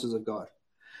promises of God.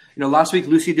 Last week,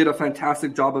 Lucy did a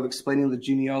fantastic job of explaining the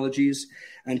genealogies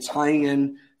and tying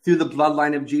in through the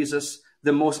bloodline of Jesus,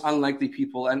 the most unlikely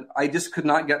people. And I just could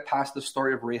not get past the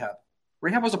story of Rahab.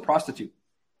 Rahab was a prostitute.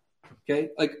 Okay.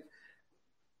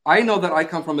 I know that I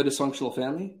come from a dysfunctional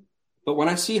family, but when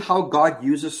I see how God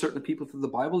uses certain people through the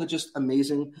Bible, it's just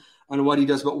amazing on what he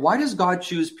does. But why does God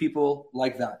choose people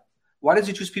like that? Why does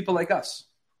he choose people like us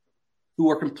who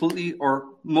are completely or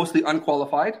mostly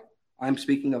unqualified? I'm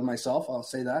speaking of myself. I'll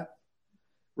say that,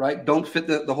 right? Don't fit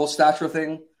the whole stature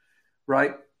thing,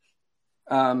 right?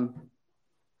 God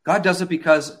does it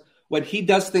because when he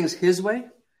does things his way,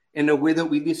 in a way that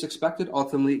we least expected,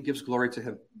 ultimately it gives glory to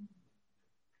him.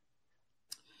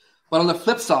 But on the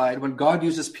flip side, when God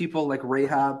uses people like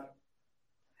Rahab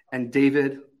and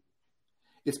David,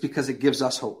 it's because it gives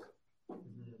us hope.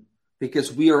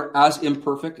 Because we are as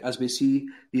imperfect as we see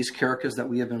these characters that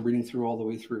we have been reading through all the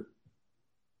way through.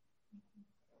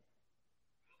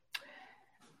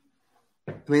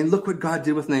 I mean, look what God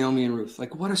did with Naomi and Ruth.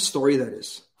 What a story that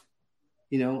is.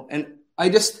 And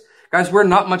guys, we're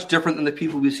not much different than the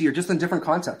people we see here, just in different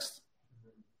contexts.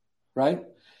 Right?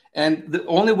 And the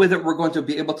only way that we're going to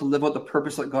be able to live out the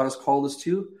purpose that God has called us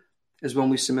to is when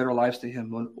we submit our lives to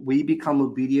him. When we become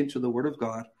obedient to the word of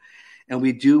God and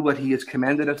we do what he has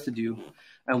commanded us to do,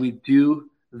 and we do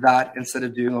that instead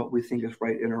of doing what we think is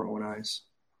right in our own eyes.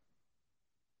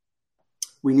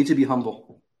 We need to be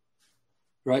humble.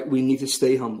 Right? We need to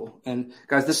stay humble. And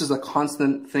guys, this is a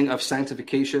constant thing of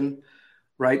sanctification,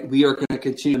 right? We are going to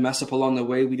continue to mess up along the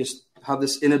way. We just have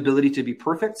this inability to be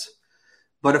perfect.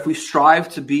 But if we strive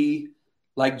to be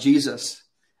like Jesus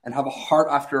and have a heart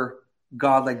after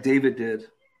God like David did,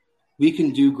 we can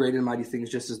do great and mighty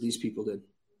things just as these people did.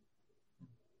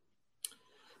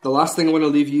 The last thing I want to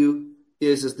leave you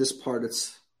is this part,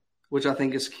 which I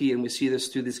think is key, and we see this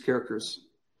through these characters.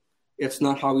 It's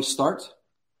not how we start.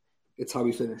 It's how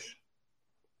we finish.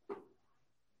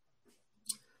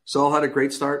 Saul had a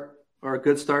great start, or a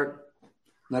good start,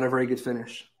 not a very good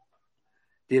finish.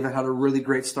 David had a really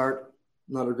great start,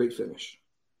 not a great finish.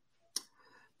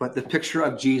 But the picture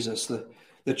of Jesus,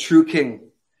 the true king,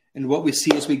 and what we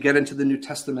see as we get into the New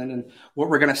Testament and what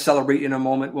we're going to celebrate in a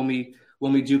moment when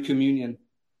we do communion,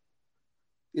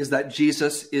 is that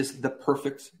Jesus is the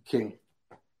perfect king.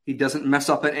 He doesn't mess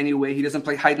up in any way. He doesn't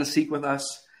play hide and seek with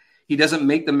us. He doesn't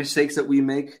make the mistakes that we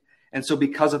make. And so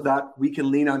because of that, we can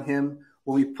lean on him.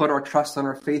 When we put our trust and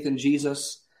our faith in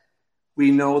Jesus,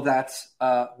 we know that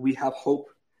we have hope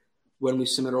when we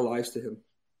submit our lives to him.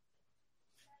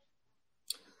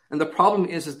 And the problem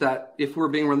is that if we're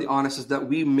being really honest, is that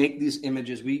we make these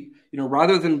images. We,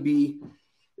 rather than being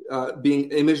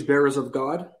image bearers of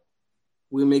God,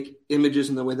 we make images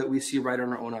in the way that we see right in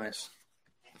our own eyes.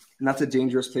 And that's a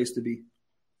dangerous place to be.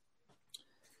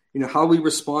 How we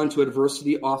respond to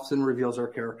adversity often reveals our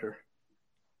character.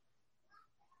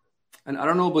 And I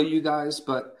don't know about you guys,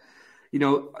 but,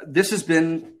 this has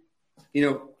been,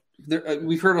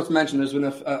 we've heard us mention, there's been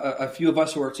a few of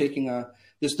us who are taking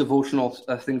this devotional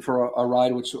thing for a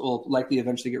ride, which will likely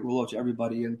eventually get rolled out to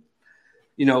everybody. And,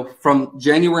 from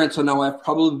January until now, I've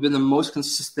probably been the most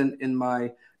consistent in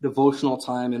my devotional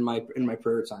time, in my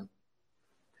prayer time.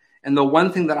 And the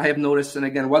one thing that I have noticed, and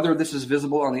again, whether this is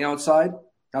visible on the outside,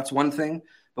 that's one thing.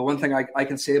 But one thing I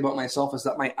can say about myself is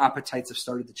that my appetites have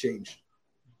started to change.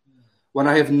 When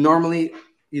I have normally,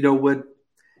 would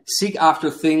seek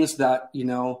after things that,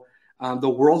 the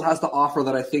world has to offer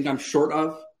that I think I'm short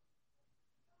of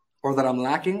or that I'm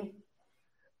lacking,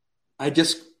 I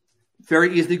just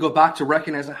very easily go back to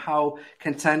recognizing how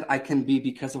content I can be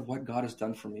because of what God has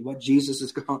done for me, what Jesus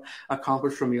has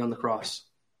accomplished for me on the cross.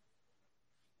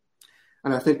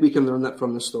 And I think we can learn that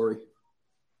from this story.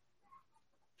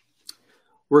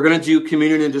 We're going to do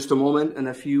communion in just a moment. And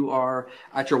if you are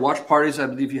at your watch parties, I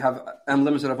believe you have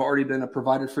emblems that have already been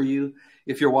provided for you.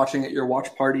 If you're watching at your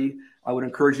watch party, I would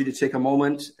encourage you to take a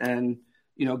moment and,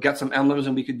 get some emblems,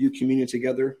 and we could do communion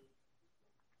together.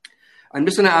 I'm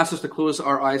just going to ask us to close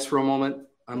our eyes for a moment.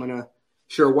 I'm going to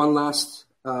share one last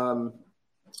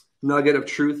nugget of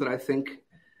truth that I think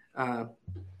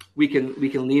we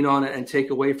can lean on it and take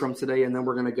away from today, and then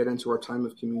we're going to get into our time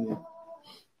of communion.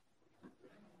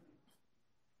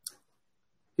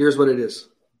 Here's what it is.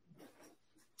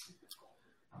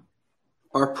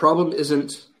 Our problem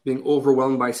isn't being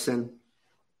overwhelmed by sin.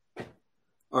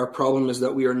 Our problem is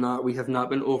that we have not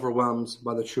been overwhelmed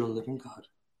by the true and living God.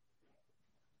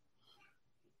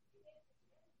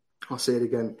 I'll say it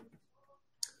again.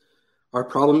 Our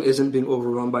problem isn't being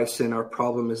overwhelmed by sin. Our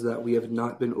problem is that we have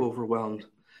not been overwhelmed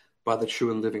by the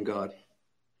true and living God.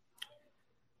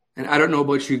 And I don't know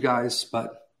about you guys,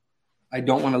 but I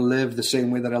don't want to live the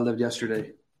same way that I lived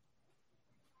yesterday.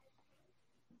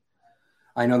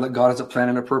 I know that God has a plan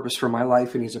and a purpose for my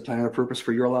life, and He has a plan and a purpose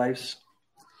for your lives.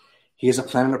 He has a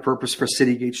plan and a purpose for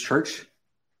City Gates Church.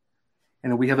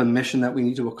 And we have a mission that we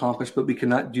need to accomplish, but we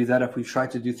cannot do that if we try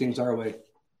to do things our way.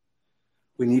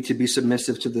 We need to be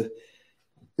submissive to the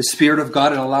Spirit of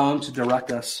God and allow Him to direct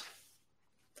us.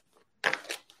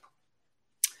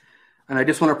 And I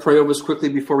just want to pray over this quickly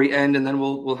before we end, and then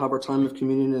we'll have our time of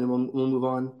communion and we'll move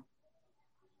on.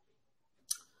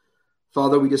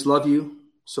 Father, we just love you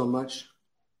so much.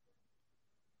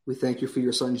 We thank you for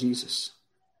your Son, Jesus,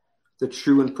 the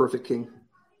true and perfect King.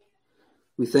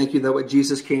 We thank you that what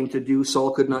Jesus came to do,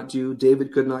 Saul could not do,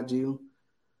 David could not do,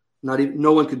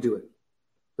 no one could do it.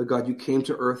 But God, you came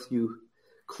to earth, you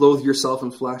clothed yourself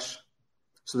in flesh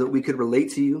so that we could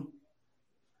relate to you.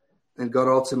 And God,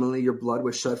 ultimately, your blood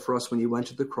was shed for us when you went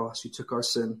to the cross. You took our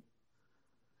sin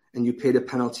and you paid a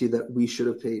penalty that we should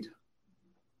have paid.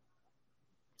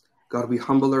 God, we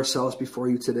humble ourselves before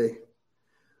you today.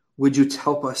 Would you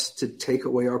help us to take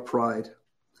away our pride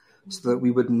so that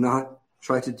we would not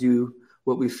try to do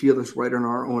what we feel is right in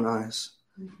our own eyes?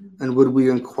 And would we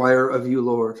inquire of you,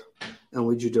 Lord, and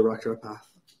would you direct our path?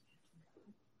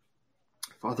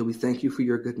 Father, we thank you for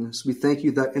your goodness. We thank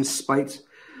you that in spite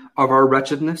of our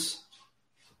wretchedness,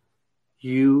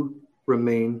 you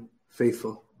remain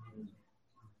faithful.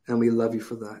 And we love you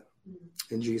for that.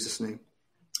 In Jesus' name,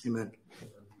 amen.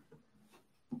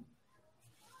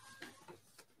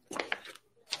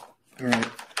 All right.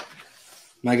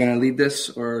 Am I going to lead this,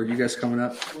 or are you guys coming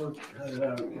up? All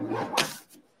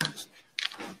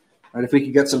right, if we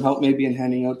could get some help maybe in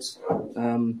handing out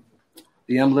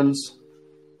the emblems.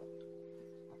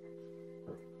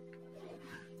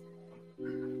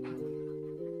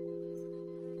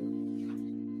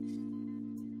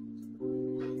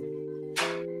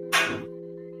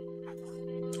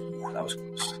 That was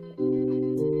close.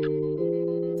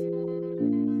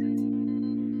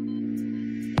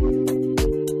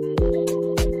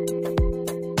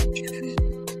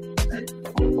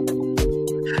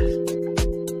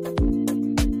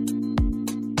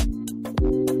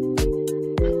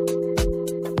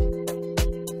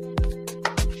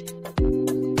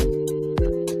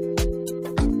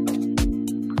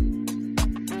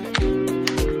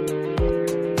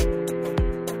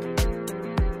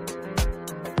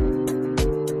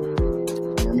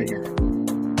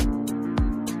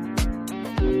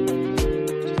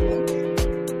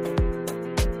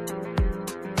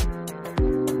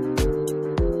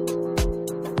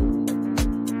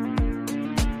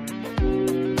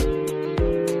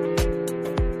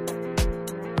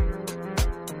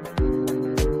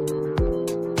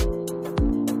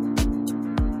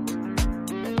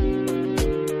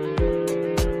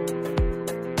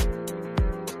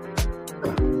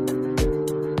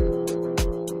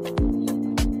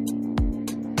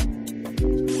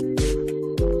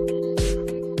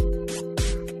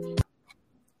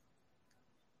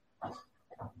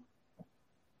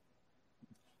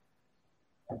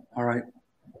 All right.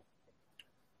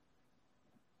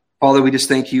 Father, we just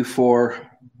thank you for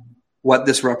what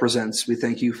this represents. We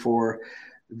thank you for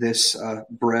this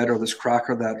bread or this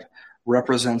cracker that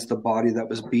represents the body that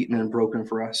was beaten and broken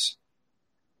for us.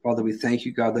 Father, we thank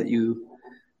you, God, that you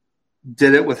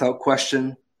did it without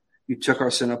question. You took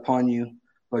our sin upon you,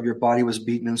 but your body was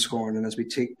beaten and scorned. And as we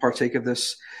partake of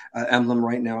this emblem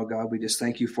right now, God, we just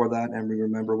thank you for that, and we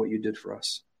remember what you did for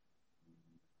us.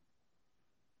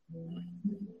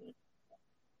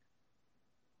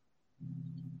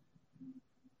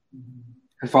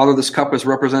 And Father, this cup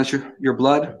represents your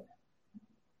blood.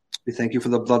 We thank you for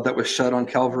the blood that was shed on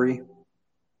Calvary.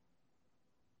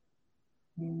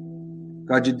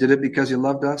 God, you did it because you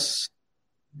loved us,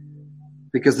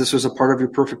 because this was a part of your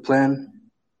perfect plan.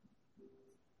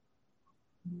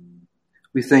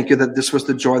 We thank you that this was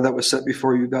the joy that was set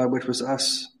before you, God, which was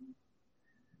us.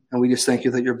 And we just thank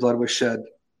you that your blood was shed.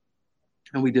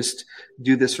 And we just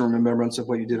do this in remembrance of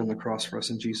what you did on the cross for us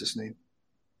in Jesus' name.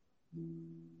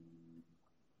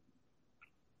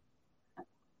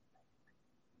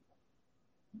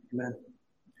 Amen.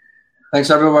 Thanks,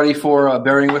 everybody, for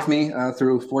bearing with me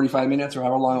through 45 minutes or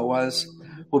however long it was.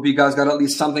 Hope you guys got at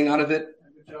least something out of it.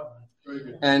 Good job. Very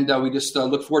good. And we just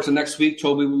look forward to next week.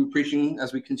 Toby will be preaching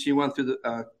as we continue on through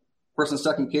the First and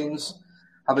Second Kings.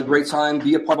 Have a great time.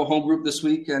 Be a part of a home group this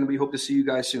week, and we hope to see you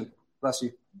guys soon. Bless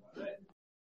you.